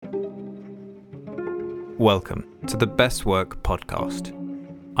Welcome to the Best Work podcast.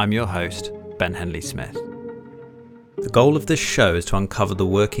 I'm your host, Ben Henley Smith. The goal of this show is to uncover the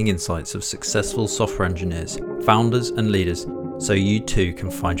working insights of successful software engineers, founders and leaders so you too can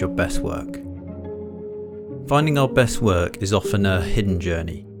find your best work. Finding our best work is often a hidden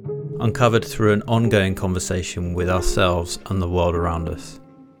journey, uncovered through an ongoing conversation with ourselves and the world around us.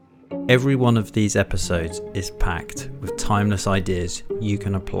 Every one of these episodes is packed with timeless ideas you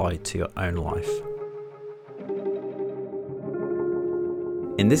can apply to your own life.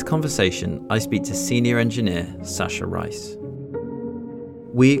 In this conversation, I speak to senior engineer Sacha Rice.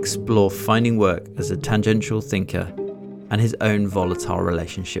 We explore finding work as a tangential thinker and his own volatile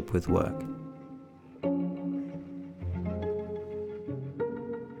relationship with work.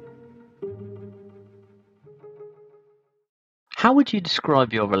 How would you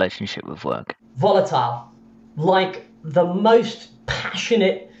describe your relationship with work? Volatile, like the most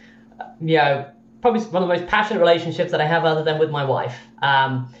passionate, probably one of the most passionate relationships that I have other than with my wife.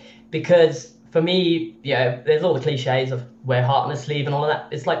 Because for me, there's all the cliches of wear heart on a sleeve and all of that.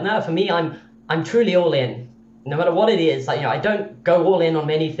 It's like, no, for me, I'm truly all in. No matter what it is, I don't go all in on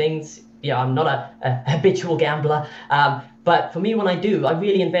many things. I'm not a habitual gambler. But for me, when I do, I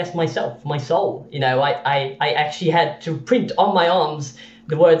really invest myself, my soul. I actually had to print on my arms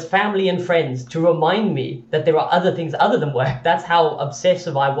the words family and friends to remind me that there are other things other than work. That's how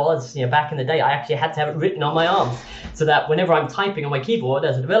obsessive I was, back in the day. I actually had to have it written on my arms so that whenever I'm typing on my keyboard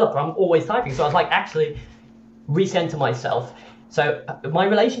as a developer, I'm always typing. So I was like, actually recenter myself. So my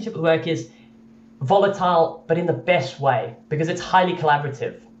relationship with work is volatile, but in the best way, because it's highly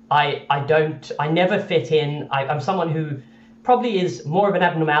collaborative. I never fit in. I'm someone who probably is more of an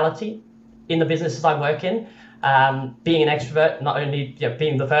abnormality in the businesses I work in. Being an extrovert, not only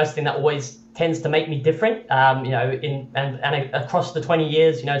being the first thing that always tends to make me different, and across the 20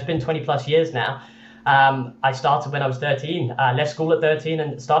 years, it's been 20 plus years now. I started when I was 13, left school at 13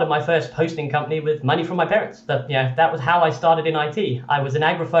 and started my first hosting company with money from my parents. That was how I started in IT. I was an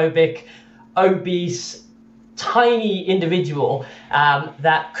agoraphobic, obese, tiny individual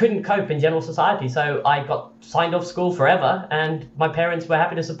that couldn't cope in general society. So I got signed off school forever, and my parents were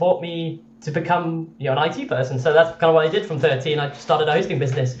happy to support me to become an IT person. So that's kind of what I did from 13. I started a hosting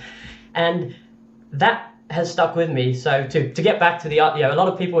business, and that has stuck with me. So to get back to a lot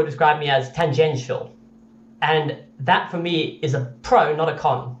of people would describe me as tangential, and that for me is a pro, not a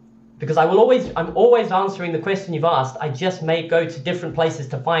con, because I'm always answering the question you've asked. I just may go to different places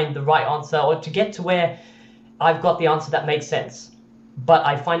to find the right answer or to get to where I've got the answer that makes sense. But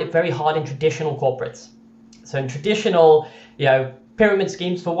I find it very hard in traditional corporates. So in traditional, pyramid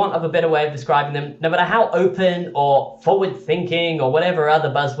schemes, for want of a better way of describing them, no matter how open or forward thinking or whatever other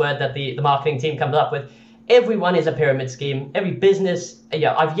buzzword that the marketing team comes up with, everyone is a pyramid scheme. Every business,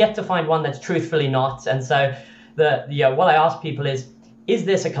 I've yet to find one that's truthfully not. And so what I ask people is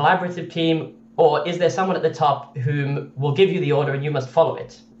this a collaborative team, or is there someone at the top whom will give you the order and you must follow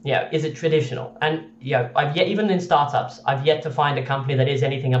it? Is it traditional? And even in startups, I've yet to find a company that is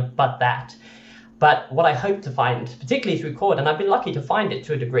anything but that. But what I hope to find, particularly through Cord, and I've been lucky to find it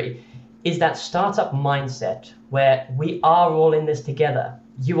to a degree, is that startup mindset where we are all in this together.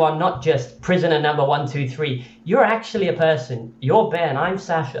 You are not just prisoner number 1, 2, 3. You're actually a person. You're Ben, I'm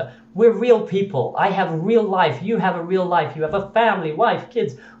Sacha. We're real people. I have a real life. You have a real life. You have a family, wife,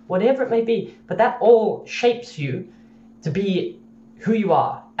 kids, whatever it may be. But that all shapes you to be who you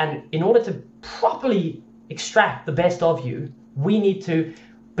are. And in order to properly extract the best of you, we need to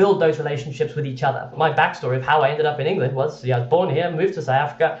build those relationships with each other. My backstory of how I ended up in England was, I was born here, moved to South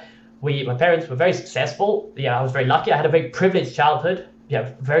Africa. My parents were very successful. I was very lucky. I had a very privileged childhood,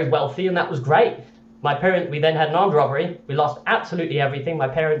 very wealthy, and that was great. We then had an armed robbery. We lost absolutely everything. My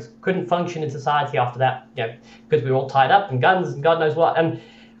parents couldn't function in society after that, because we were all tied up in guns and God knows what. And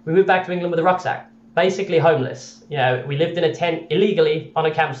we moved back to England with a rucksack, basically homeless. We lived in a tent illegally on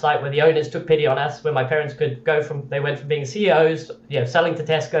a campsite where the owners took pity on us, where my parents they went from being CEOs, selling to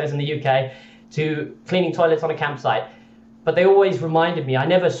Tesco's in the UK, to cleaning toilets on a campsite. But they always reminded me, I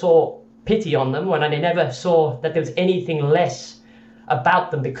never saw pity on them, and I never saw that there was anything less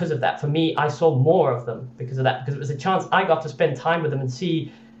about them because of that. For me, I saw more of them because of that, because it was a chance I got to spend time with them and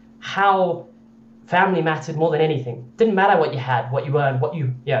see how family mattered more than anything. Didn't matter what you had, what you earned,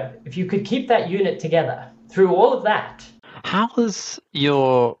 if you could keep that unit together through all of that. How has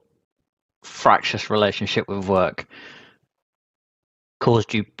your fractious relationship with work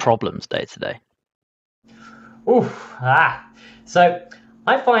caused you problems day to day? So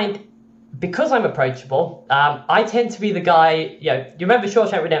I find, because I'm approachable, I tend to be the guy, you remember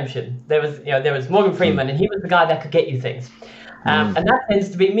Shawshank Redemption? There was Morgan Freeman, and he was the guy that could get you things. And that tends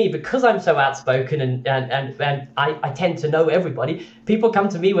to be me because I'm so outspoken and I tend to know everybody. People come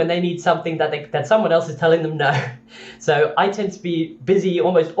to me when they need something that someone else is telling them no. So I tend to be busy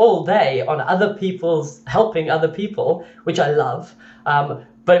almost all day on helping other people, which I love. But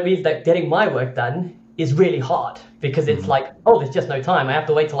it means that getting my work done is really hard because it's like, oh, there's just no time. I have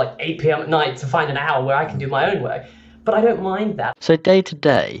to wait till like 8 p.m. at night to find an hour where I can do my own work. But I don't mind that. So day to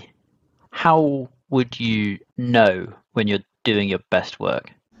day, how would you know when you're doing your best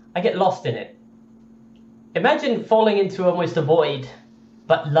work? I get lost in it. Imagine falling into almost a void,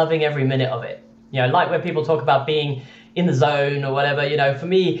 but loving every minute of it. Like where people talk about being in the zone or whatever, for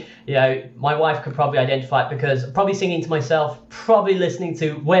me, my wife could probably identify it because I'm probably singing to myself, probably listening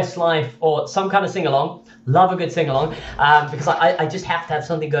to Westlife or some kind of sing-along. Love a good sing-along because I just have to have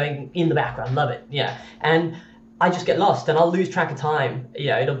something going in the background. Love it. And I just get lost and I'll lose track of time.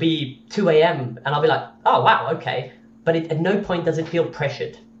 It'll be 2 a.m. and I'll be like, oh, wow, okay. But at no point does it feel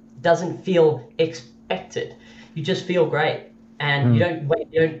pressured. It doesn't feel expected. You just feel great. And you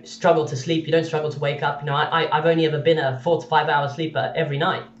don't struggle to sleep. You don't struggle to wake up. I've only ever been a 4 to 5 hour sleeper every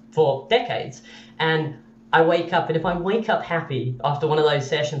night for decades. And I wake up, and if I wake up happy after one of those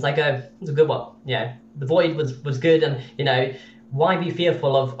sessions, I go, it was a good one. The void was good. And, why be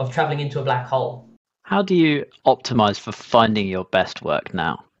fearful of traveling into a black hole? How do you optimize for finding your best work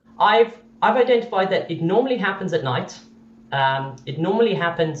now? I've identified that it normally happens at night. It normally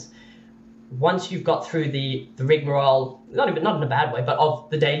happens once you've got through the rigmarole, not in a bad way, but of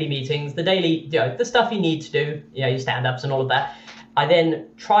the daily meetings, the daily, the stuff you need to do, your stand-ups and all of that. I then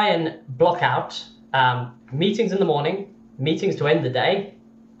try and block out meetings in the morning, meetings to end the day,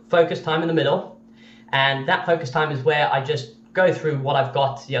 focus time in the middle, and that focus time is where I just go through what I've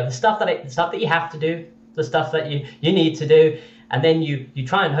got, the stuff that you have to do, the stuff that you need to do, and then you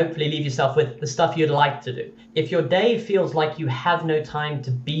try and hopefully leave yourself with the stuff you'd like to do. If your day feels like you have no time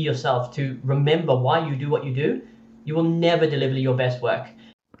to be yourself, to remember why you do what you do, you will never deliver your best work.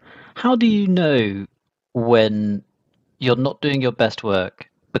 How do you know when you're not doing your best work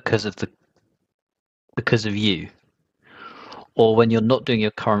because of you, or when you're not doing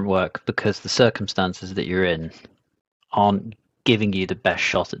your current work because the circumstances that you're in aren't giving you the best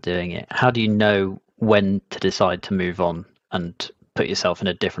shot at doing it? How do you know when to decide to move on and put yourself in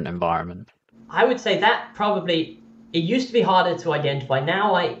a different environment? I would say that probably it used to be harder to identify.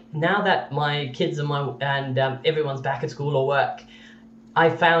 Now that my kids and everyone's back at school or work, I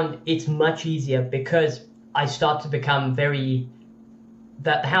found it's much easier because I start to become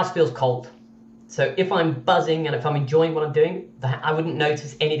that the house feels cold. So if I'm buzzing and if I'm enjoying what I'm doing, I wouldn't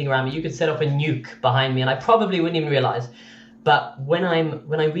notice anything around me. You could set up a nuke behind me and I probably wouldn't even realize. But when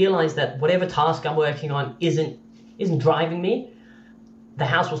I realize that whatever task I'm working on isn't driving me, the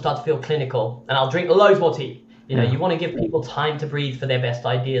house will start to feel clinical and I'll drink loads more tea. You want to give people time to breathe for their best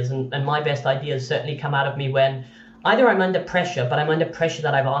ideas. And my best ideas certainly come out of me when either I'm under pressure, but I'm under pressure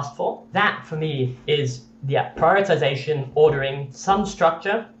that I've asked for. That for me is prioritization, ordering, some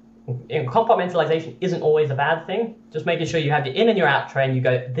structure. Compartmentalization isn't always a bad thing. Just making sure you have your in and your out tray and you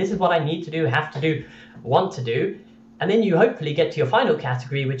go, this is what I need to do, have to do, want to do. And then you hopefully get to your final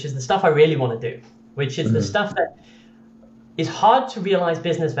category, which is the stuff I really want to do, which is the stuff that is hard to realize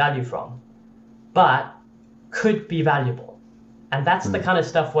business value from, but could be valuable. And that's the kind of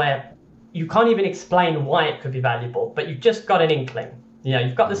stuff where you can't even explain why it could be valuable, but you've just got an inkling.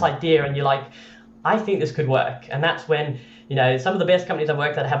 You've got this idea and you're like, I think this could work. And that's when, some of the best companies I've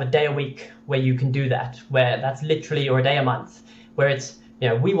worked at have a day a week where you can do that, where that's literally, or a day a month, where it's,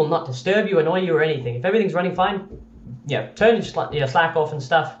 we will not disturb you, annoy you or anything. If everything's running fine, turn your Slack off and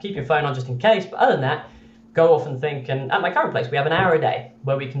stuff, keep your phone on just in case. But other than that, go off and think. And at my current place, we have an hour a day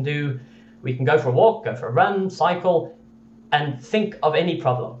where we can go for a walk, go for a run, cycle, and think of any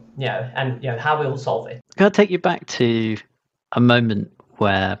problem, and how we'll solve it. Can I take you back to a moment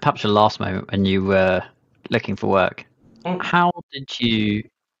where, perhaps your last moment when you were looking for work? How did you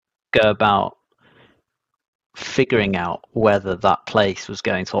go about figuring out whether that place was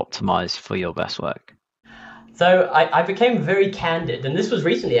going to optimize for your best work? So I became very candid, and this was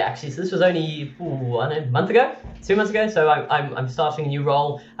recently actually. So this was only a month ago, 2 months ago. So I'm starting a new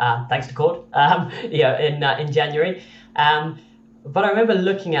role, thanks to Cord, in January. But I remember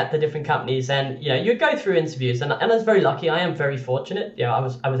looking at the different companies, and you go through interviews, and I was very lucky. I am very fortunate. I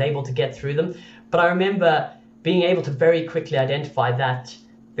was able to get through them. But I remember being able to very quickly identify that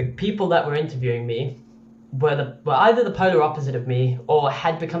the people that were interviewing me were either the polar opposite of me, or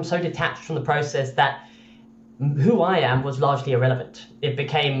had become so detached from the process that who I am was largely irrelevant. It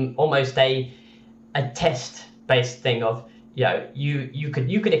became almost a test-based thing of, you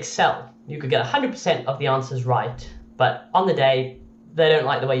could excel. You could get 100% of the answers right, but on the day, they don't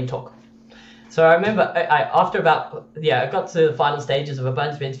like the way you talk. So I remember after I got to the final stages of a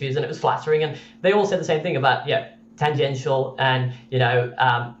bunch of interviews, and it was flattering, and they all said the same thing about tangential, and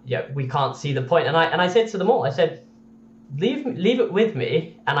we can't see the point. And I said to them all, I said, leave it with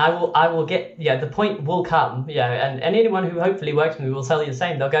me, and I will get the point will come. And anyone who hopefully works with me will tell you the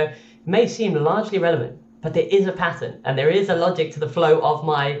same. They'll go, it may seem largely irrelevant, but there is a pattern and there is a logic to the flow of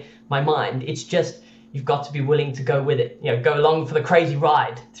my mind. It's just you've got to be willing to go with it, go along for the crazy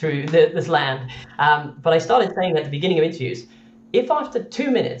ride through this land. But I started saying at the beginning of interviews, if after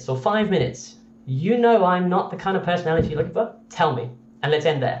 2 minutes or 5 minutes, I'm not the kind of personality you're looking for, tell me, and let's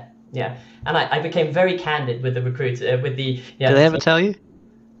end there. Yeah. And I became very candid with the recruiter, with the... Do they ever tell you?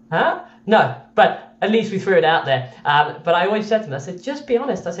 Huh? No, but at least we threw it out there. But I always said to them, I said, just be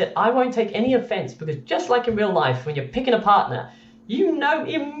honest. I said, I won't take any offense, because just like in real life, when you're picking a partner,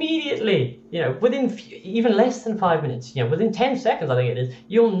 immediately, within even less than 5 minutes, within 10 seconds, I think it is,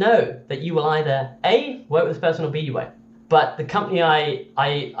 you'll know that you will either A, work with this person, or B, you won't. But the company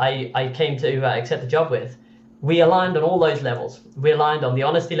I came to accept the job with, we aligned on all those levels. We aligned on the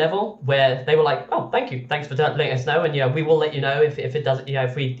honesty level, where they were like, "Oh, thank you, thanks for letting us know, and we will let you know if it doesn't,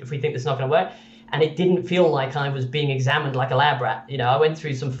 if we think this is not going to work." And it didn't feel like I was being examined like a lab rat. I went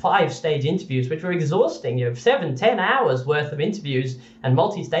through some 5-stage interviews, which were exhausting. 7-10 hours worth of interviews and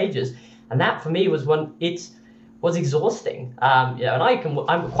multi-stages, and that for me was was exhausting. And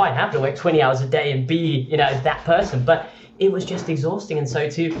I'm quite happy to work 20 hours a day and be that person, but it was just exhausting. And so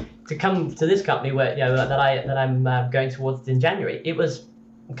to come to this company where that I'm going towards in January, it was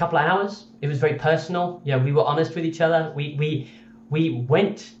a couple of hours. It was very personal. We were honest with each other. We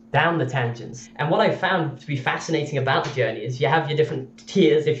went down the tangents. And what I found to be fascinating about the journey is you have your different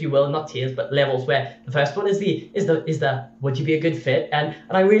tiers, if you will, not tiers, but levels, where the first one is the would you be a good fit? And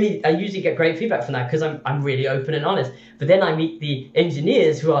I usually get great feedback from that, because I'm really open and honest. But then I meet the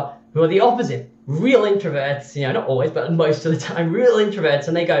engineers who are the opposite, real introverts, not always, but most of the time, real introverts,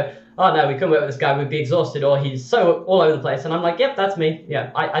 and they go, oh no, we couldn't work with this guy, we'd be exhausted, or he's so all over the place. And I'm like, yep, that's me.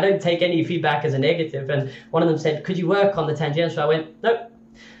 I don't take any feedback as a negative. And one of them said, could you work on the tangential? I went, nope.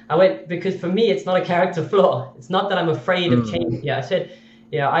 Because for me, it's not a character flaw. It's not that I'm afraid of change. I said,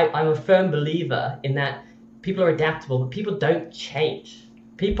 I'm a firm believer in that people are adaptable, but people don't change.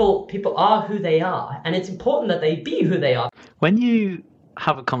 People are who they are, and it's important that they be who they are. When you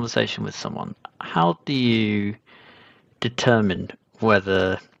have a conversation with someone, how do you determine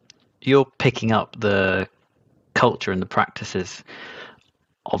whether you're picking up the culture and the practices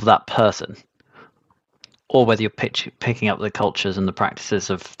of that person, or whether you're picking up the cultures and the practices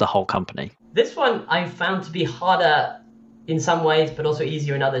of the whole company? This one I found to be harder in some ways, but also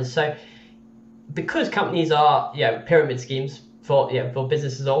easier in others. So because companies are pyramid schemes, for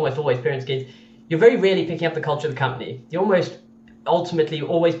businesses are almost always pyramid schemes, you're very rarely picking up the culture of the company. You're ultimately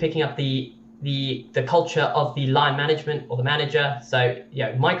always picking up the culture of the line management or the manager. So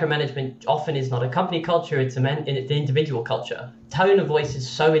micromanagement often is not a company culture, it's an individual culture. Tone of voice is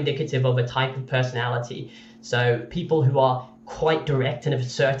so indicative of a type of personality. So people who are quite direct and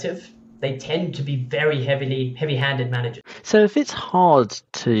assertive, they tend to be very heavy-handed managers. So if it's hard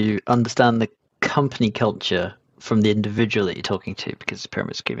to understand the company culture from the individual that you're talking to, because it's a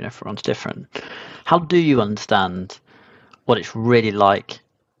pyramid scheme and everyone's different, how do you understand what it's really like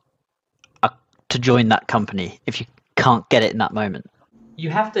to join that company if you can't get it in that moment? You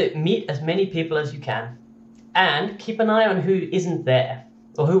have to meet as many people as you can, and keep an eye on who isn't there,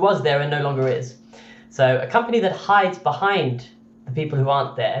 or who was there and no longer is. So a company that hides behind the people who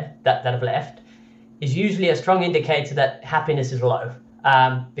aren't there, that have left, is usually a strong indicator that happiness is low.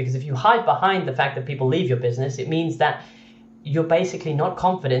 Because if you hide behind the fact that people leave your business, it means that you're basically not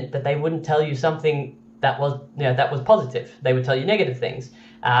confident that they wouldn't tell you something that was positive. They would tell you negative things.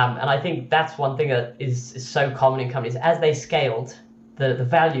 And I think that's one thing that is so common in companies. As they scaled, the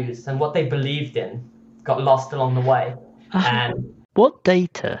values and what they believed in got lost along the way. And what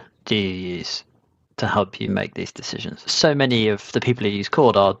data do you use to help you make these decisions? So many of the people who use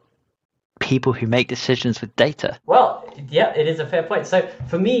Cord are people who make decisions with data. Well, yeah, it is a fair point. So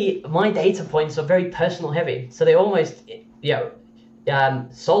for me, my data points are very personal heavy. So they almost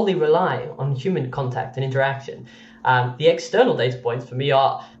solely rely on human contact and interaction. The external data points for me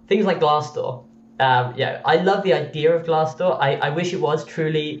are things like Glassdoor. I love the idea of Glassdoor. I wish it was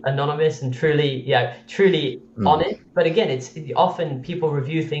truly anonymous and truly honest. But again, it's often people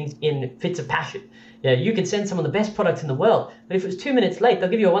review things in fits of passion. You can send someone the best product in the world, but if it was 2 minutes late, they'll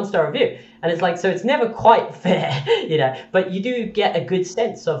give you a 1-star review. And it's like, so it's never quite fair, but you do get a good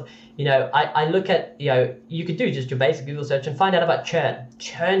sense of, I look at, you could do just your basic Google search and find out about churn.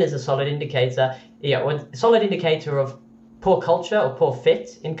 Churn is a solid indicator, of poor culture or poor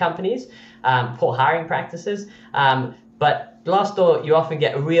fit in companies, poor hiring practices. But Glassdoor, you often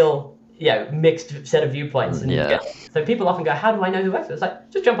get a real, mixed set of viewpoints. And so people often go, how do I know who works there? It's like,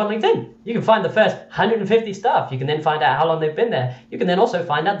 just jump on LinkedIn. You can find the first 150 staff. You can then find out how long they've been there. You can then also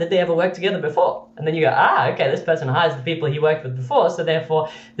find out, did they ever work together before? And then you go, okay, this person hires the people he worked with before. So therefore,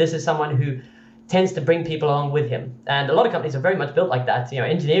 this is someone who tends to bring people along with him. And a lot of companies are very much built like that.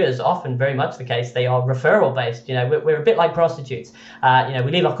 Engineers often very much the case. They are referral based. We're a bit like prostitutes.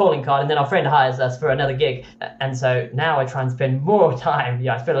 We leave our calling card and then our friend hires us for another gig. And so now I try and spend more time.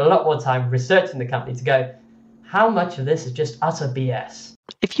 I spend a lot more time researching the company to go, how much of this is just utter BS?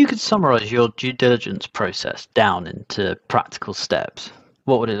 If you could summarize your due diligence process down into practical steps,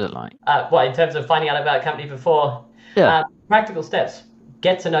 what would it look like? In terms of finding out about a company before? Practical steps.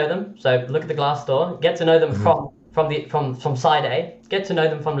 Get to know them. So look at the Glassdoor. Get to know them from side A. Get to know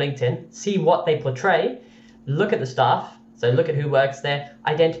them from LinkedIn. See what they portray. Look at the staff. So look at who works there.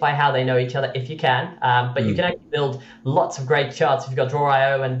 Identify how they know each other if you can. But you can actually build lots of great charts. If you've got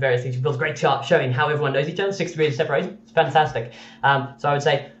Draw.io and various things, you build great charts showing how everyone knows each other. 6 degrees of separation. It's fantastic. So I would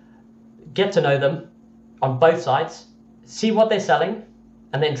say get to know them on both sides. See what they're selling,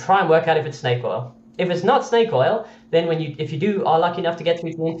 and then try and work out if it's snake oil. If it's not snake oil, then if you are lucky enough to get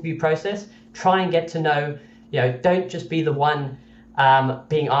through the interview process, try and get to know, don't just be the one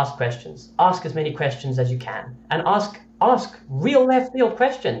being asked questions. Ask as many questions as you can, and ask real left field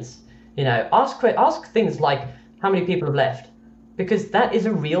questions. Ask things like how many people have left, because that is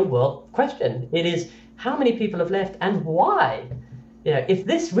a real world question. It is how many people have left and why. If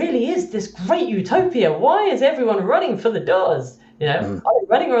this really is this great utopia, why is everyone running for the doors? Are they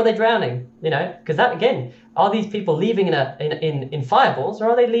running or are they drowning? Because that again, are these people leaving in fireballs, or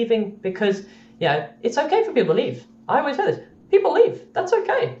are they leaving because it's okay for people to leave? I always say this: people leave. That's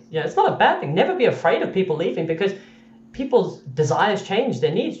okay. It's not a bad thing. Never be afraid of people leaving, because people's desires change,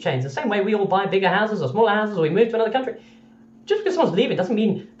 their needs change. The same way we all buy bigger houses or smaller houses, or we move to another country. Just because someone's leaving doesn't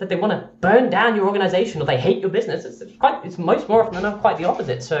mean that they want to burn down your organization or they hate your business. It's most more often than not quite the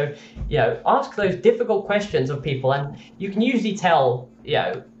opposite. So, ask those difficult questions of people, and you can usually tell,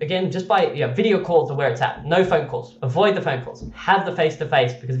 again, just by video calls are where it's at. No phone calls. Avoid the phone calls. Have the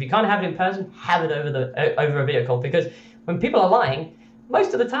face-to-face, because if you can't have it in person, have it over a video call. Because when people are lying,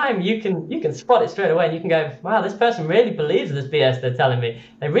 most of the time you can spot it straight away, and you can go, wow, this person really believes this BS they're telling me.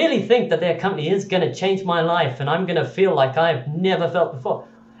 They really think that their company is going to change my life and I'm going to feel like I've never felt before.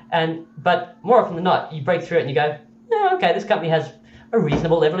 But more often than not, you break through it and you go, okay, this company has a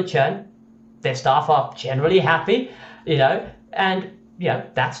reasonable level of churn. Their staff are generally happy, and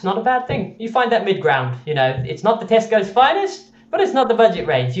that's not a bad thing. You find that mid-ground, it's not the Tesco's finest, but it's not the budget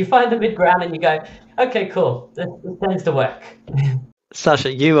range. You find the mid-ground and you go, okay, cool, this tends to work.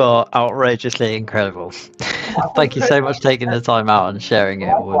 Sacha, you are outrageously incredible. Thank you so much for taking the time out and sharing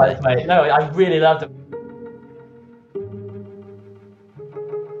it with me. Mate. No, I really loved it.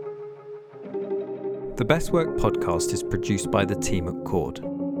 The Best Work podcast is produced by the team at Cord.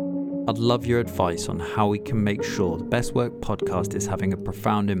 I'd love your advice on how we can make sure the Best Work podcast is having a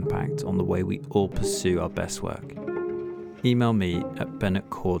profound impact on the way we all pursue our best work. Email me at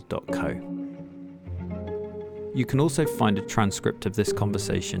ben@cord.co. You can also find a transcript of this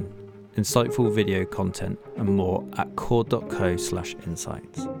conversation, insightful video content, and more at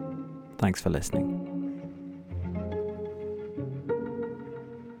cord.co/insights. Thanks for listening.